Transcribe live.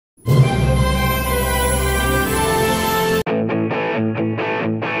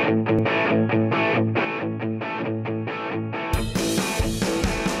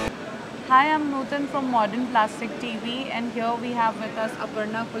from Modern Plastic TV, and here we have with us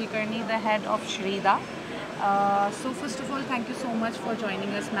Aparna Kulkarni, the head of Shreeda. So first of all, thank you so much for joining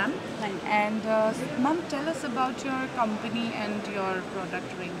us, ma'am. Thank you. And ma'am, tell us about your company and your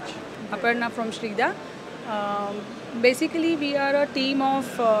product range. Aparna from Shreeda. Basically, we are a team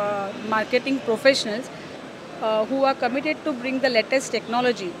of marketing professionals who are committed to bring the latest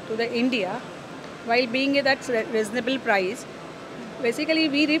technology to the India while being at that reasonable price. Basically,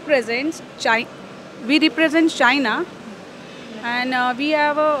 we represent China, and we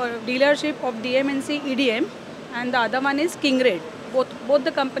have a dealership of DMNC EDM, and the other one is Red. Both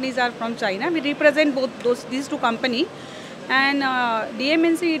the companies are from China. We represent these two companies, and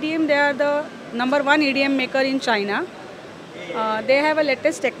DMNC EDM, they are the #1 EDM maker in China. They have a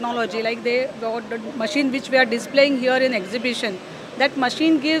latest technology, like the machine which we are displaying here in exhibition. That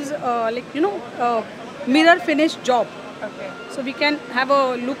machine gives mirror finish job. Okay. So we can have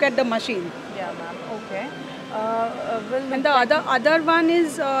a look at the machine. Yeah, ma'am. Okay. And the other one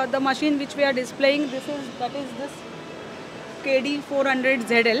is the machine which we are displaying. That is this KD 400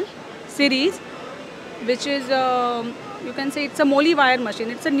 ZL series, which is you can say it's a moly wire machine.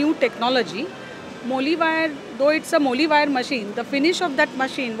 It's a new technology. Moly wire, though it's a moly wire machine, the finish of that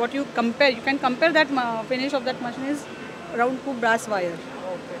machine, what you can compare that finish of that machine is round to brass wire.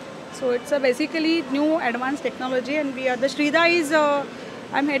 Okay. So it's a basically new advanced technology, and we are the Shreeda is.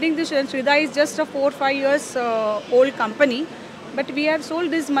 I'm heading this. Shreeda is just a 4-5 years old company, but we have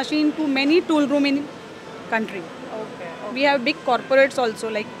sold this machine to many tool room in country. Okay. We have big corporates also,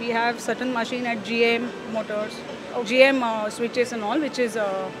 like we have certain machine at GM Motors, GM switches and all, which is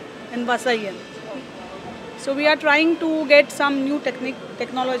in Vasai. So we are trying to get some new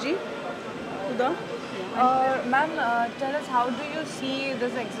technology to the. Ma'am, tell us, how do you see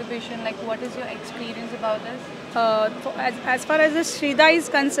this exhibition? Like, what is your experience about this? As far as the Shreeda is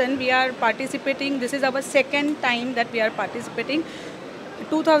concerned, we are participating. This is our second time that we are participating.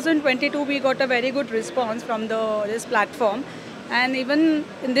 2022, we got a very good response from this platform, and even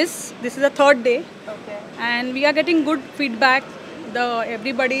in this is the third day. Okay. And we are getting good feedback.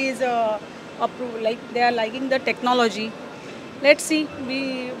 Everybody is like they are liking the technology. Let's see.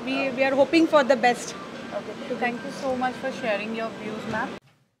 We are hoping for the best. Okay. Thank you so much for sharing your views, ma'am.